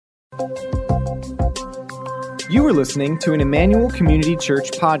You are listening to an Emmanuel Community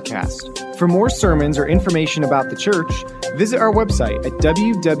Church podcast. For more sermons or information about the church, visit our website at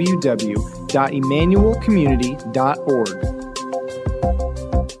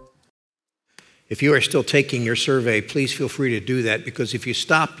www.emmanuelcommunity.org. If you are still taking your survey, please feel free to do that, because if you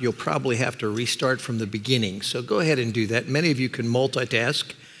stop, you'll probably have to restart from the beginning. So go ahead and do that. Many of you can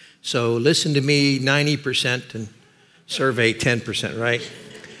multitask. So listen to me 90% and survey 10%, right?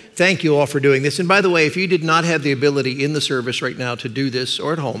 Thank you all for doing this. And by the way, if you did not have the ability in the service right now to do this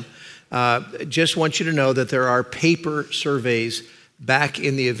or at home, just want you to know that there are paper surveys back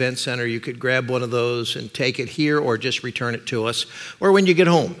in the event center. You could grab one of those and take it here or just return it to us. Or when you get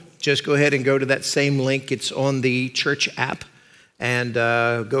home, just go ahead and go to that same link. It's on the church app. And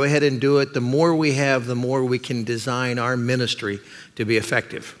go ahead and do it. The more we have, the more we can design our ministry to be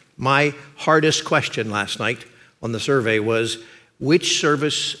effective. My hardest question last night on the survey was, which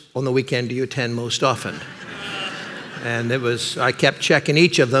service on the weekend do you attend most often? And I kept checking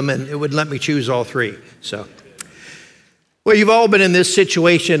each of them, and it would let me choose all three. So, well, you've all been in this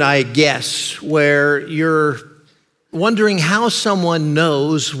situation, I guess, where you're wondering how someone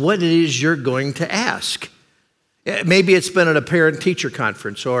knows what it is you're going to ask. Maybe it's been at a parent-teacher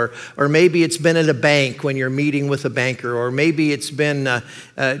conference, or maybe it's been at a bank when you're meeting with a banker, or maybe it's been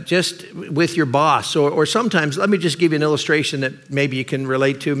just with your boss, or sometimes, let me just give you an illustration that maybe you can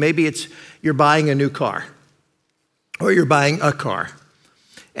relate to. Maybe it's you're buying a new car, or you're buying a car,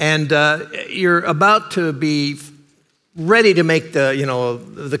 and you're about to be ready to make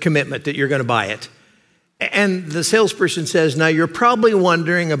the commitment that you're going to buy it. And the salesperson says, now you're probably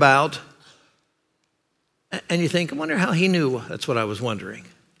wondering about... And you think, I wonder how he knew that's what I was wondering.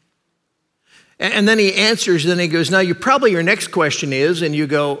 And then he answers, then he goes, now your next question is, and you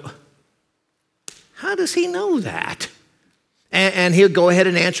go, how does he know that? And he'll go ahead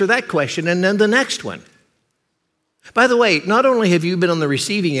and answer that question, and then the next one. By the way, not only have you been on the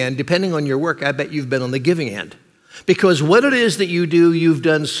receiving end, depending on your work, I bet you've been on the giving end. Because what it is that you do, you've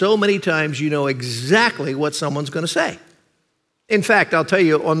done so many times, you know exactly what someone's going to say. In fact, I'll tell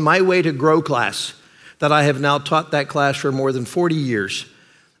you, on my way to Grow class, that I have now taught that class for more than 40 years.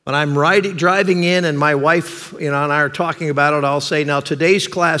 When I'm driving in and my wife and I are talking about it, I'll say, now today's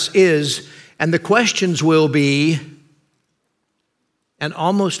class is, and the questions will be, and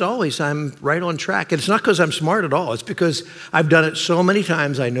almost always I'm right on track. And it's not because I'm smart at all. It's because I've done it so many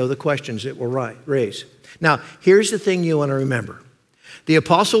times, I know the questions it will raise. Now, here's the thing you want to remember. The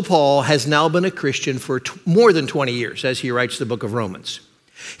Apostle Paul has now been a Christian for more than 20 years as he writes the book of Romans.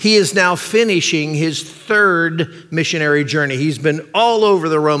 He is now finishing his third missionary journey. He's been all over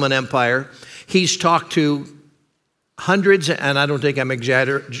the Roman Empire. He's talked to hundreds, and I don't think I'm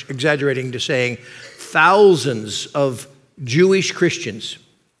exaggerating to saying thousands of Jewish Christians.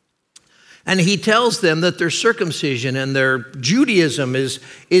 And he tells them that their circumcision and their Judaism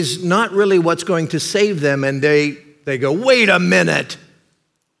is not really what's going to save them. And they go, wait a minute.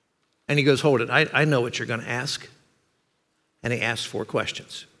 And he goes, hold it, I know what you're going to ask. And he asks 4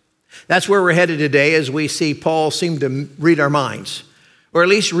 questions. That's where we're headed today as we see Paul seem to read our minds, or at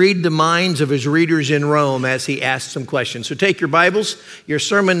least read the minds of his readers in Rome as he asks some questions. So take your Bibles, your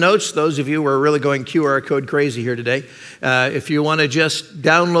sermon notes. Those of you who are really going QR code crazy here today, if you want to just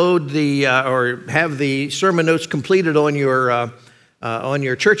download or have the sermon notes completed on your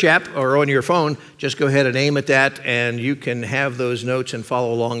church app or on your phone, just go ahead and aim at that, and you can have those notes and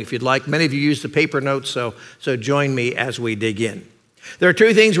follow along if you'd like. Many of you use the paper notes, so join me as we dig in. There are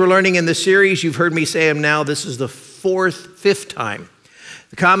 2 things we're learning in this series. You've heard me say them now. This is the 5th time.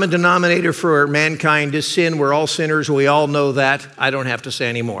 The common denominator for mankind is sin. We're all sinners. We all know that. I don't have to say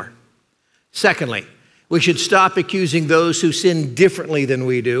any more. Secondly, we should stop accusing those who sin differently than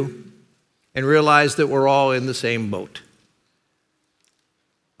we do and realize that we're all in the same boat.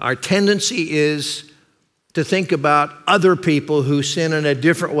 Our tendency is to think about other people who sin in a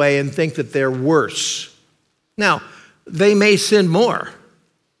different way and think that they're worse. Now, they may sin more.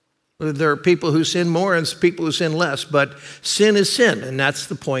 There are people who sin more and people who sin less, but sin is sin, and that's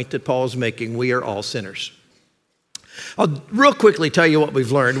the point that Paul is making. We are all sinners. I'll real quickly tell you what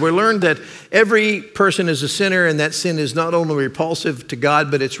we've learned. We learned that every person is a sinner, and that sin is not only repulsive to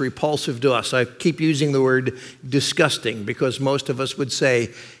God, but it's repulsive to us. I keep using the word disgusting because most of us would say,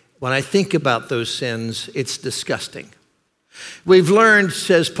 when I think about those sins, it's disgusting. We've learned,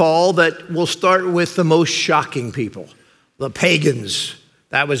 says Paul, that we'll start with the most shocking people, the pagans.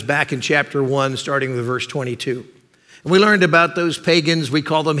 That was back in chapter 1, starting with verse 22. And we learned about those pagans. We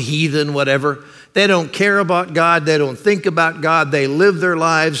call them heathen, whatever. They don't care about God. They don't think about God. They live their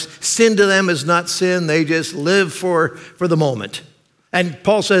lives. Sin to them is not sin. They just live for the moment. And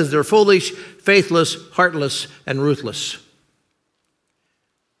Paul says they're foolish, faithless, heartless, and ruthless.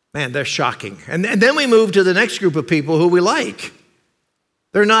 Man, they're shocking. And then we move to the next group of people who we like.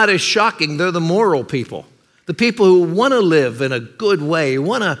 They're not as shocking. They're the moral people. The people who want to live in a good way,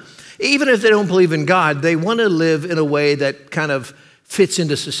 even if they don't believe in God, they want to live in a way that kind of fits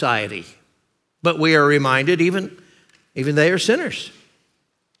into society. But we are reminded even they are sinners.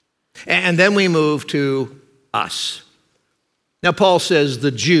 And then we move to us. Now, Paul says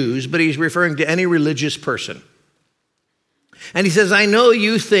the Jews, but he's referring to any religious person. And he says, I know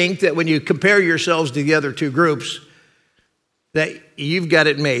you think that when you compare yourselves to the other two groups, that you've got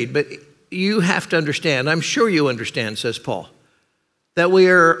it made. But you have to understand, I'm sure you understand, says Paul, that we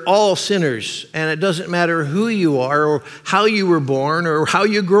are all sinners, and it doesn't matter who you are or how you were born or how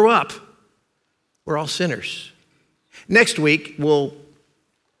you grew up. We're all sinners. Next week, we'll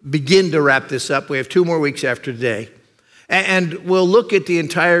begin to wrap this up. We have 2 more weeks after today. And we'll look at the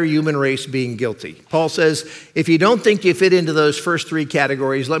entire human race being guilty. Paul says, if you don't think you fit into those first 3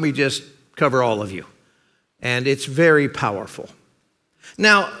 categories, let me just cover all of you. And it's very powerful.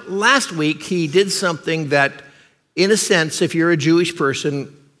 Now, last week, he did something that, in a sense, if you're a Jewish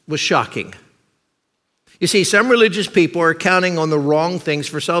person, was shocking. You see, some religious people are counting on the wrong things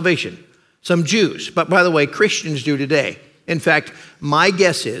for salvation. Some Jews, but by the way, Christians do today. In fact, my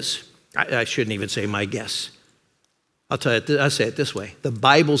guess is, I shouldn't even say my guess. I'll say it this way. The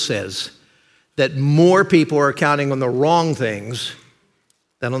Bible says that more people are counting on the wrong things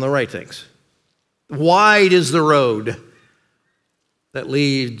than on the right things. Wide is the road that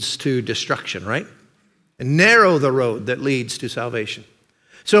leads to destruction, right? And narrow the road that leads to salvation.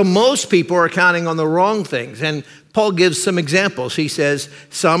 So most people are counting on the wrong things. And Paul gives some examples. He says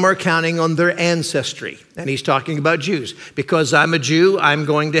some are counting on their ancestry. And he's talking about Jews. Because I'm a Jew, I'm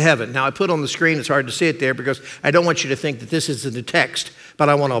going to heaven. Now I put on the screen, it's hard to see it there because I don't want you to think that this is in the text, but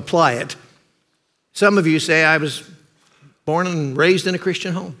I want to apply it. Some of you say I was born and raised in a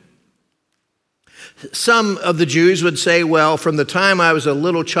Christian home. Some of the Jews would say, well, from the time I was a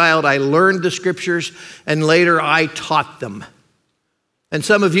little child, I learned the scriptures and later I taught them. And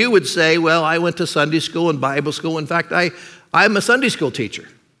some of you would say, well, I went to Sunday school and Bible school. In fact, I'm a Sunday school teacher.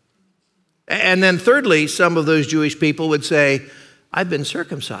 And then thirdly, some of those Jewish people would say, I've been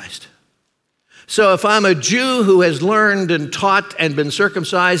circumcised. So if I'm a Jew who has learned and taught and been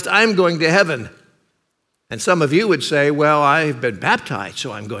circumcised, I'm going to heaven. And some of you would say, well, I've been baptized,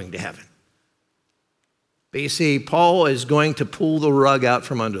 so I'm going to heaven. But you see, Paul is going to pull the rug out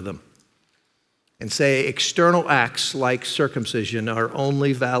from under them and say external acts like circumcision are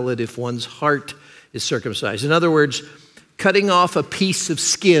only valid if one's heart is circumcised. In other words, cutting off a piece of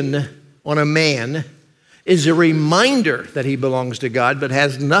skin on a man is a reminder that he belongs to God, but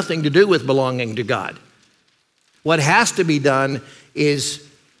has nothing to do with belonging to God. What has to be done is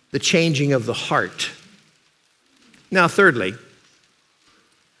the changing of the heart. Now, thirdly,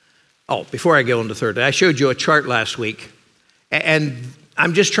 before I go into thirdly, I showed you a chart last week, and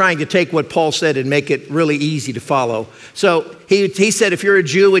I'm just trying to take what Paul said and make it really easy to follow. So he said if you're a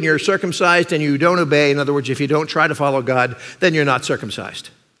Jew and you're circumcised and you don't obey, in other words, if you don't try to follow God, then you're not circumcised.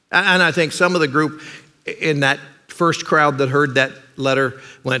 And I think some of the group in that first crowd that heard that letter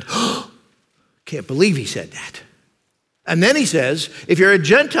went, oh, can't believe he said that. And then he says, if you're a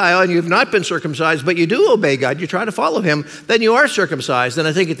Gentile and you've not been circumcised, but you do obey God, you try to follow him, then you are circumcised. And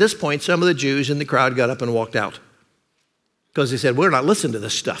I think at this point, some of the Jews in the crowd got up and walked out because they said, we're not listening to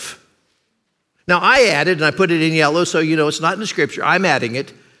this stuff. Now, I added, and I put it in yellow, so you know it's not in the scripture. I'm adding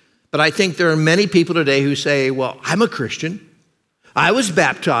it. But I think there are many people today who say, well, I'm a Christian. I was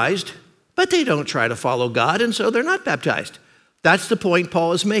baptized, but they don't try to follow God, and so they're not baptized. That's the point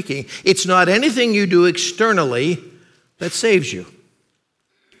Paul is making. It's not anything you do externally that saves you.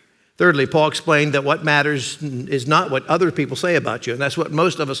 Thirdly, Paul explained that what matters is not what other people say about you. And that's what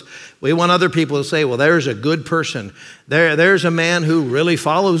most of us, we want other people to say, well, there's a good person. There's a man who really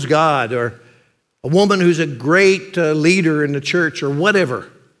follows God, or a woman who's a great leader in the church, or whatever.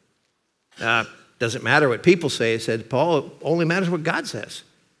 Doesn't matter what people say, said Paul. It only matters what God says.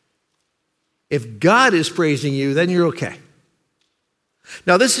 If God is praising you, then you're okay.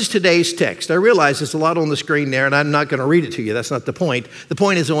 Now, this is today's text. I realize there's a lot on the screen there, and I'm not going to read it to you. That's not the point. The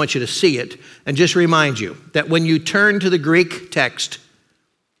point is I want you to see it and just remind you that when you turn to the Greek text,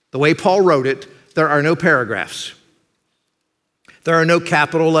 the way Paul wrote it, there are no paragraphs. There are no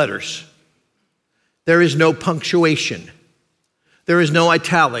capital letters. There is no punctuation. There is no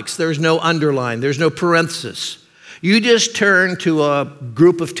italics. There's no underline. There's no parenthesis. You just turn to a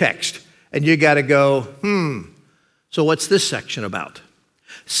group of text, and you got to go, so what's this section about?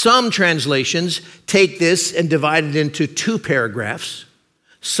 Some translations take this and divide it into 2 paragraphs.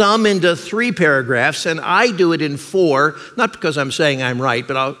 some into 3 paragraphs, and I do it in 4, not because I'm saying I'm right,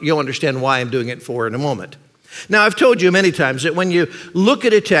 but you'll understand why I'm doing it 4 in a moment. Now, I've told you many times that when you look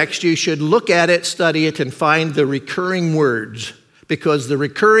at a text, you should look at it, study it, and find the recurring words, because the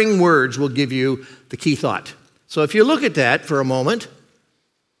recurring words will give you the key thought. So if you look at that for a moment,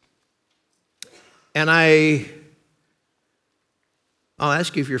 and I'll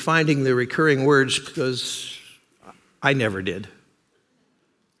ask you if you're finding the recurring words, because I never did.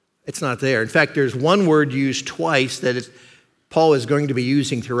 It's not there. In fact, there's one word used twice that Paul is going to be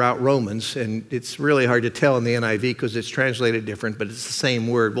using throughout Romans, and it's really hard to tell in the NIV because it's translated different, but it's the same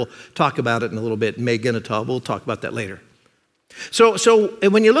word. We'll talk about it in a little bit. Megenata, we'll talk about that later. So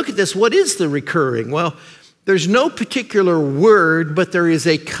when you look at this, what is the recurring? Well, there's no particular word, but there is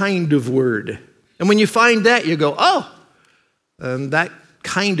a kind of word. And when you find that, you go, that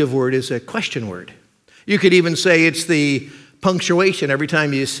kind of word is a question word. You could even say it's the punctuation every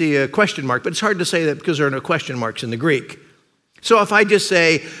time you see a question mark, but it's hard to say that because there are no question marks in the Greek. So if I just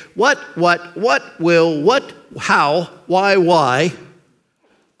say, what, will, what, how, why,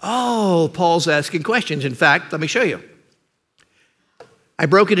 Paul's asking questions. In fact, let me show you. I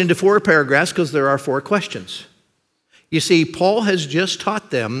broke it into 4 paragraphs because there are 4 questions. You see, Paul has just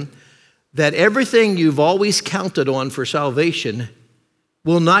taught them that everything you've always counted on for salvation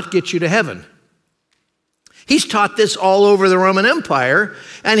will not get you to heaven. He's taught this all over the Roman Empire,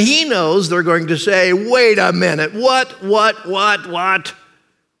 and he knows they're going to say, wait a minute, what?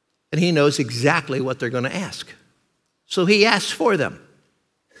 And he knows exactly what they're going to ask. So he asks for them.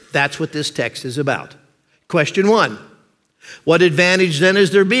 That's what this text is about. Question 1, what advantage then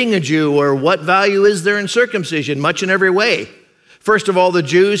is there being a Jew, or what value is there in circumcision? Much in every way. First of all, the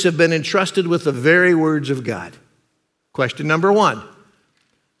Jews have been entrusted with the very words of God. Question number 1.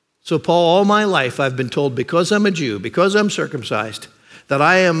 So Paul, all my life I've been told because I'm a Jew, because I'm circumcised, that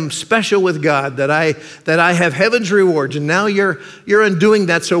I am special with God, that I have heaven's rewards, and now you're undoing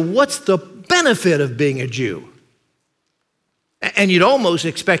that. So what's the benefit of being a Jew? And you'd almost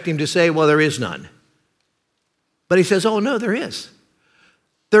expect him to say, well, there is none. But he says, oh, no, there is.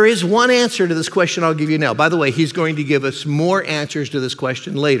 There is one answer to this question I'll give you now. By the way, he's going to give us more answers to this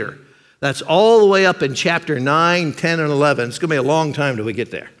question later. That's all the way up in chapter 9, 10, and 11. It's going to be a long time till we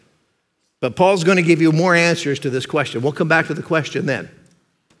get there. But Paul's going to give you more answers to this question. We'll come back to the question then.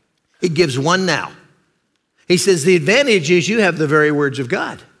 He gives one now. He says, the advantage is you have the very words of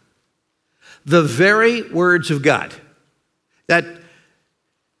God. The very words of God. That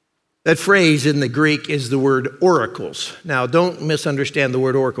phrase in the Greek is the word oracles. Now, don't misunderstand the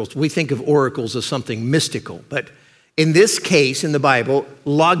word oracles. We think of oracles as something mystical. But in this case, in the Bible,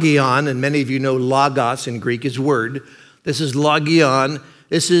 logion, and many of you know logos in Greek is word. This is logion.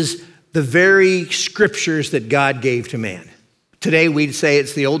 This is the very scriptures that God gave to man. Today we'd say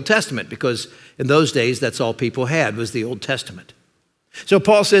it's the Old Testament because in those days that's all people had was the Old Testament. So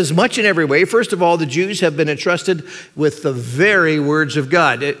Paul says, much in every way. First of all, the Jews have been entrusted with the very words of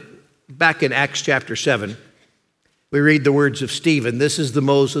God. Back in Acts chapter 7, we read the words of Stephen. This is the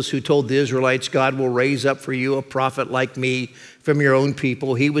Moses who told the Israelites, God will raise up for you a prophet like me from your own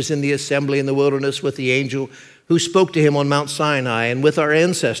people. He was in the assembly in the wilderness with the angel who spoke to him on Mount Sinai and with our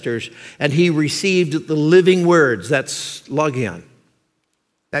ancestors, and he received the living words. That's logion.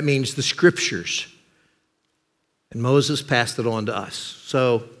 That means the scriptures. And Moses passed it on to us.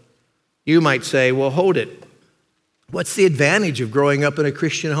 So you might say, well, hold it. What's the advantage of growing up in a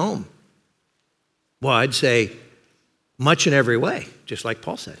Christian home? Well, I'd say much in every way, just like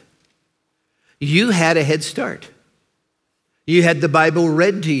Paul said. You had a head start. You had the Bible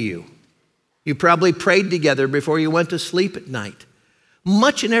read to you. You probably prayed together before you went to sleep at night.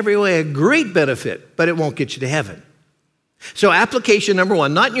 Much in every way, a great benefit, but it won't get you to heaven. So application number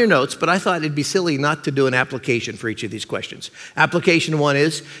 1, not in your notes, but I thought it'd be silly not to do an application for each of these questions. Application 1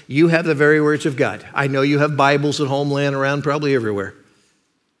 is, you have the very words of God. I know you have Bibles at home laying around probably everywhere.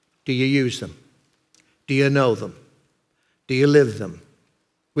 Do you use them? Do you know them? Do you live them?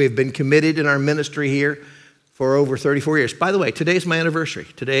 We've been committed in our ministry here for over 34 years. By the way, today's my anniversary.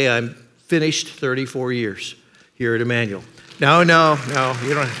 Today I'm finished 34 years here at Emmanuel. No, you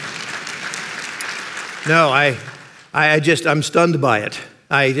don't. No, I'm stunned by it.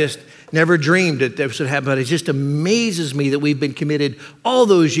 I just never dreamed that this would happen, but it just amazes me that we've been committed all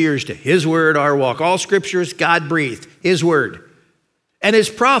those years to His Word, our walk. All Scripture is God-breathed, His Word. And it's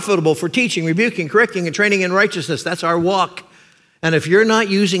profitable for teaching, rebuking, correcting, and training in righteousness. That's our walk. And if you're not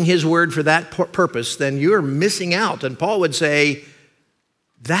using His Word for that purpose, then you're missing out. And Paul would say,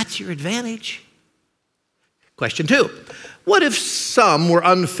 that's your advantage. Question 2, what if some were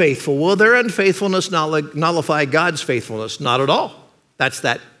unfaithful? Will their unfaithfulness nullify God's faithfulness? Not at all. That's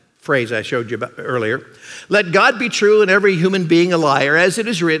that phrase I showed you about earlier. Let God be true and every human being a liar, as it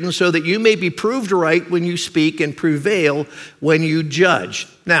is written, so that you may be proved right when you speak and prevail when you judge.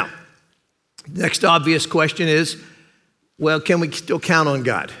 Now, next obvious question is, well, can we still count on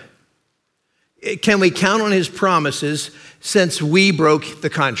God? Can we count on his promises since we broke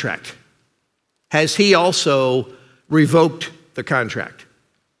the contract? Has he also revoked the contract?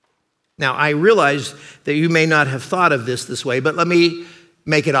 Now, I realize that you may not have thought of this way, but let me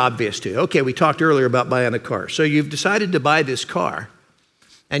make it obvious to you. Okay, we talked earlier about buying a car. So you've decided to buy this car,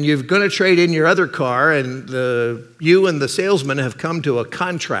 and you're going to trade in your other car, and you and the salesman have come to a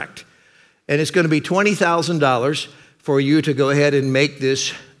contract. And it's going to be $20,000 for you to go ahead and make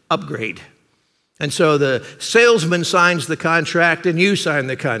this upgrade. And so the salesman signs the contract, and you sign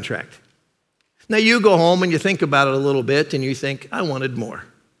the contract. Now you go home and you think about it a little bit, and you think, I wanted more.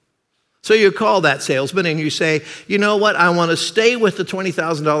 So you call that salesman and you say, you know what, I want to stay with the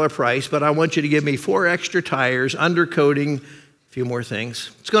 $20,000 price, but I want you to give me 4 extra tires, undercoating, a few more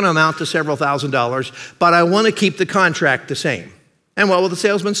things. It's going to amount to several $1,000s, but I want to keep the contract the same. And what will the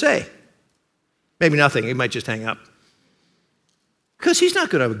salesman say? Maybe nothing. He might just hang up. Because he's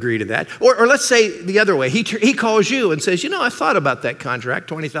not going to agree to that. Or let's say the other way. He calls you and says, you know, I thought about that contract,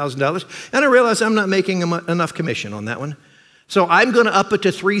 $20,000, and I realize I'm not making enough commission on that one. So I'm going to up it to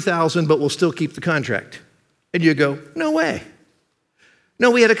 $3,000, but we'll still keep the contract. And you go, no way.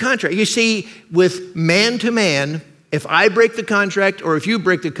 No, we had a contract. You see, with man to man, if I break the contract or if you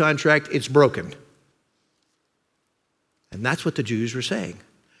break the contract, it's broken. And that's what the Jews were saying.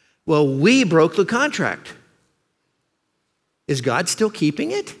 Well, we broke the contract. Is God still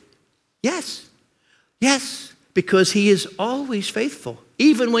keeping it? Yes. Yes, because he is always faithful,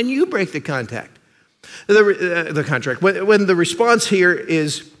 even when you break the contract. The contract. When the response here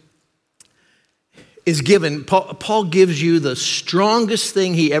is given, Paul gives you the strongest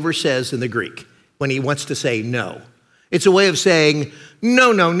thing he ever says in the Greek when he wants to say no. It's a way of saying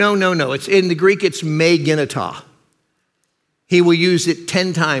no. It's in the Greek, it's me geneta. He will use it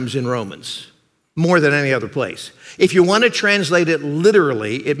 10 times in Romans, more than any other place. If you want to translate it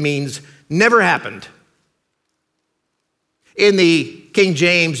literally, it means never happened. In the King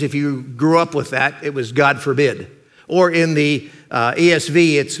James, if you grew up with that, it was God forbid. Or in the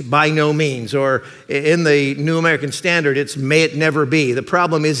ESV, it's by no means. Or in the New American Standard, it's may it never be. The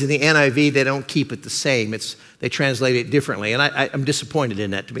problem is in the NIV, they don't keep it the same. They translate it differently. And I'm disappointed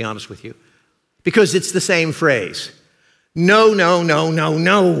in that, to be honest with you. Because it's the same phrase. No.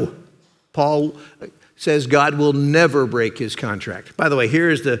 Paul says God will never break his contract. By the way,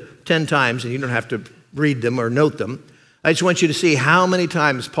 here's the 10 times, and you don't have to read them or note them. I just want you to see how many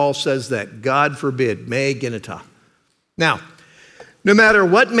times Paul says that. God forbid, me geneta. Now, no matter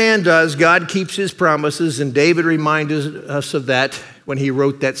what man does, God keeps his promises, and David reminded us of that when he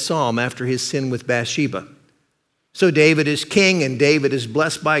wrote that psalm after his sin with Bathsheba. So David is king, and David is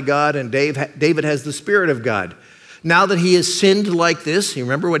blessed by God, and David has the Spirit of God. Now that he has sinned like this, you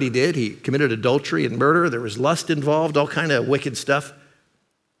remember what he did? He committed adultery and murder. There was lust involved, all kind of wicked stuff.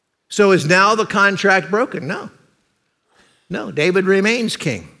 So is now the contract broken? No, David remains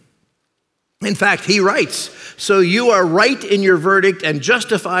king. In fact, he writes, so you are right in your verdict and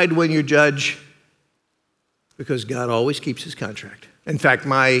justified when you judge, because God always keeps his contract. In fact,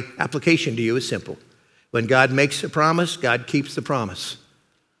 my application to you is simple. When God makes a promise, God keeps the promise.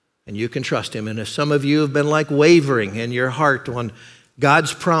 And you can trust him. And if some of you have been like wavering in your heart on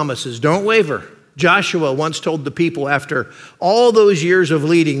God's promises, don't waver. Joshua once told the people after all those years of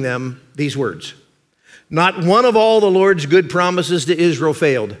leading them these words. Not one of all the Lord's good promises to Israel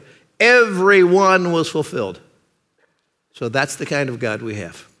failed. Every one was fulfilled. So that's the kind of God we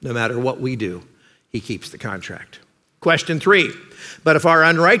have. No matter what we do, he keeps the contract. Question 3. But if our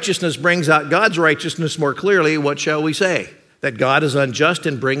unrighteousness brings out God's righteousness more clearly, what shall we say? That God is unjust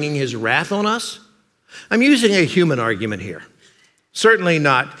in bringing his wrath on us? I'm using a human argument here. Certainly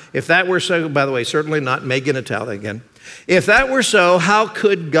not. If that were so, by the way, certainly not me geneta again. If that were so, how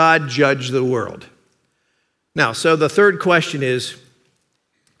could God judge the world? Now, so the third question is,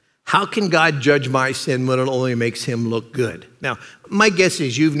 how can God judge my sin when it only makes him look good? Now, my guess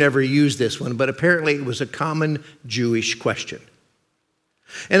is you've never used this one, but apparently it was a common Jewish question.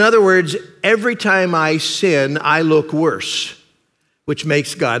 In other words, every time I sin, I look worse, which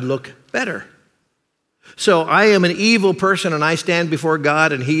makes God look better. So I am an evil person and I stand before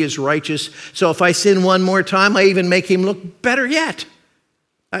God and he is righteous. So if I sin one more time, I even make him look better yet.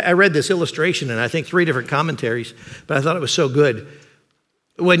 I read this illustration in, I think, 3 different commentaries, but I thought it was so good.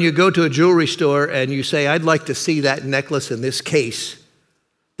 When you go to a jewelry store and you say, I'd like to see that necklace in this case,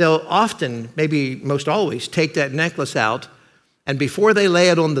 they'll often, maybe most always, take that necklace out And before they lay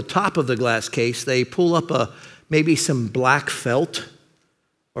it on the top of the glass case, they pull up maybe some black felt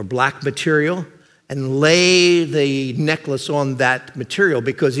or black material and lay the necklace on that material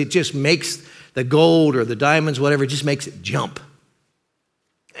because it just makes the gold or the diamonds, whatever, it just makes it jump.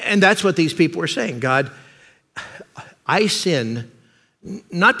 And that's what these people are saying. God, I sin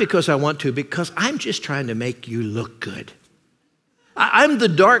not because I want to, because I'm just trying to make you look good. I'm the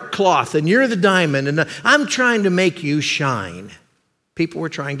dark cloth and you're the diamond, and I'm trying to make you shine. People were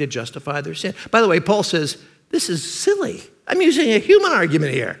trying to justify their sin. By the way, Paul says, this is silly. I'm using a human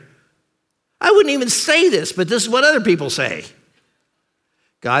argument here. I wouldn't even say this, but this is what other people say.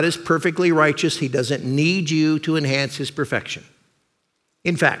 God is perfectly righteous. He doesn't need you to enhance his perfection.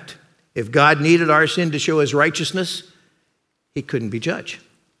 In fact, if God needed our sin to show his righteousness, he couldn't be judged.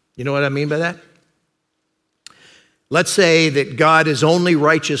 You know what I mean by that? Let's say that God is only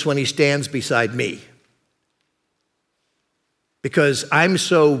righteous when he stands beside me. Because I'm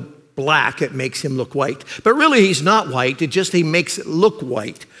so black, it makes him look white. But really, he's not white. He makes it look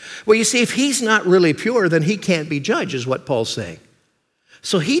white. Well, you see, if he's not really pure, then he can't be judged, is what Paul's saying.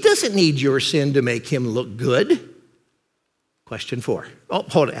 So he doesn't need your sin to make him look good. Question 4. Oh,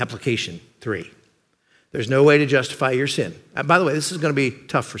 hold it. Application 3. There's no way to justify your sin. By the way, this is going to be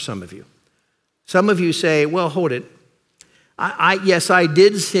tough for some of you. Some of you say, well, hold it. Yes, I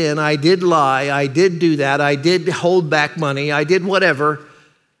did sin. I did lie. I did do that. I did hold back money. I did whatever.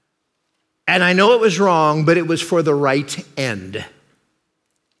 And I know it was wrong, but it was for the right end.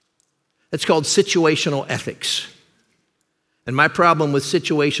 It's called situational ethics. And my problem with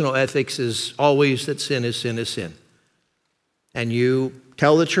situational ethics is always that sin is sin is sin. And you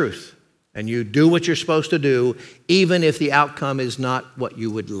tell the truth. And you do what you're supposed to do, even if the outcome is not what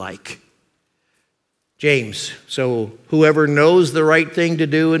you would like. James, so whoever knows the right thing to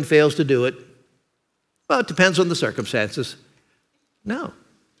do and fails to do it, well, it depends on the circumstances. No,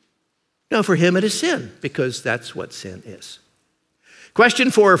 for him it is sin, because that's what sin is.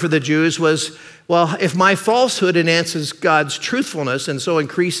 Question 4 for the Jews was, well, if my falsehood enhances God's truthfulness and so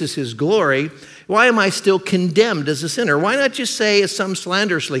increases his glory, why am I still condemned as a sinner? Why not just say, as some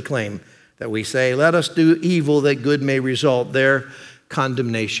slanderously claim, that we say, let us do evil that good may result. Their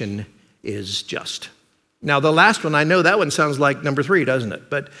condemnation is just. Now, the last one, I know that one sounds like number 3, doesn't it?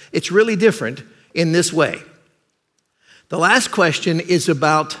 But it's really different in this way. The last question is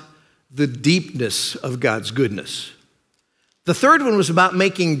about the deepness of God's goodness. The third one was about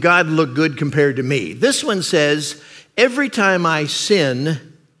making God look good compared to me. This one says, every time I sin,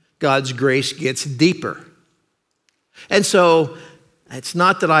 God's grace gets deeper. And so, it's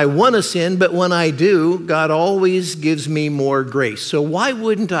not that I want to sin, but when I do, God always gives me more grace. So why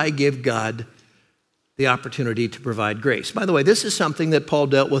wouldn't I give God the opportunity to provide grace? By the way, this is something that Paul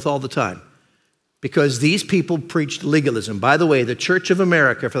dealt with all the time because these people preached legalism. By the way, the Church of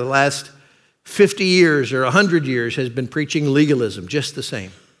America for the last 50 years or 100 years has been preaching legalism, just the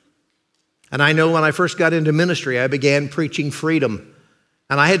same. And I know when I first got into ministry, I began preaching freedom.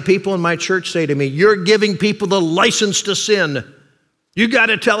 And I had people in my church say to me, you're giving people the license to sin. You got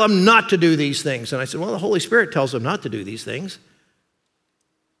to tell them not to do these things. And I said, well, the Holy Spirit tells them not to do these things.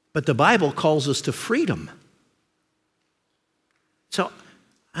 But the Bible calls us to freedom. So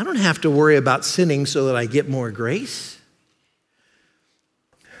I don't have to worry about sinning so that I get more grace.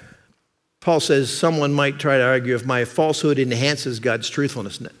 Paul says someone might try to argue if my falsehood enhances God's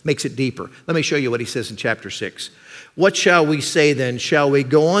truthfulness, makes it deeper. Let me show you what he says in chapter 6. What shall we say then? Shall we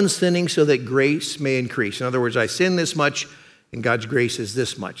go on sinning so that grace may increase? In other words, I sin this much, and God's grace is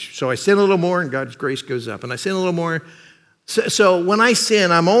this much. So I sin a little more and God's grace goes up. And I sin a little more. So when I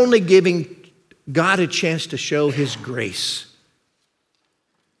sin, I'm only giving God a chance to show his grace.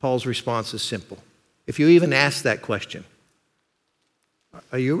 Paul's response is simple. If you even ask that question,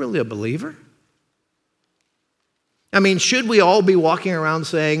 are you really a believer? I mean, should we all be walking around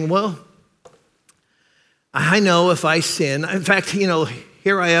saying, well, I know if I sin. In fact,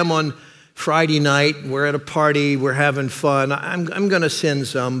 here I am on Friday night, we're at a party, we're having fun. I'm going to sin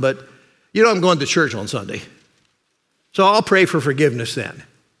some, but I'm going to church on Sunday. So I'll pray for forgiveness then.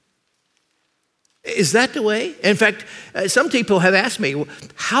 Is that the way? In fact, some people have asked me,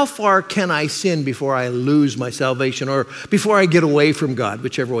 how far can I sin before I lose my salvation or before I get away from God,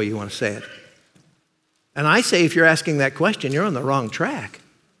 whichever way you want to say it? And I say, if you're asking that question, you're on the wrong track.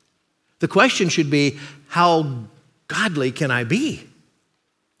 The question should be, how godly can I be?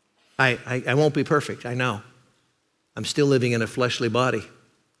 I won't be perfect, I know. I'm still living in a fleshly body.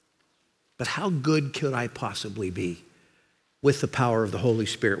 But how good could I possibly be with the power of the Holy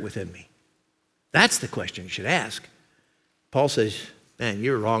Spirit within me? That's the question you should ask. Paul says, man,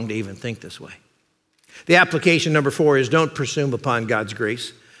 you're wrong to even think this way. The application number 4 is don't presume upon God's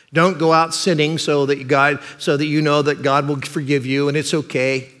grace. Don't go out sinning so that you know that God will forgive you and it's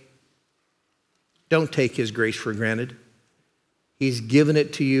okay. Don't take his grace for granted. He's given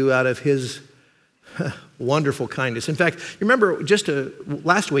it to you out of his wonderful kindness. In fact, you remember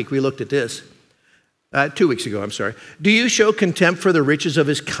last week we looked at this. 2 weeks ago, I'm sorry. Do you show contempt for the riches of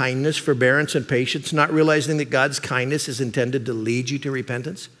his kindness, forbearance, and patience, not realizing that God's kindness is intended to lead you to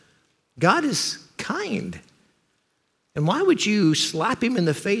repentance? God is kind. And why would you slap him in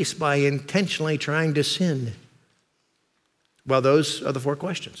the face by intentionally trying to sin? Well, those are the 4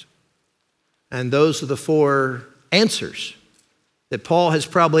 questions. And those are the 4 answers that Paul has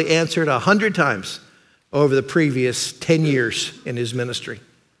probably answered 100 times over the previous 10 years in his ministry.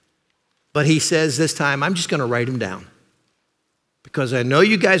 But he says this time, I'm just going to write them down because I know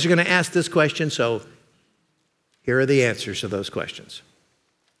you guys are going to ask this question, so here are the answers to those questions.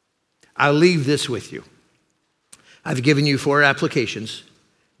 I'll leave this with you. I've given you 4 applications.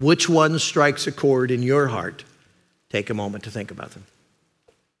 Which one strikes a chord in your heart? Take a moment to think about them.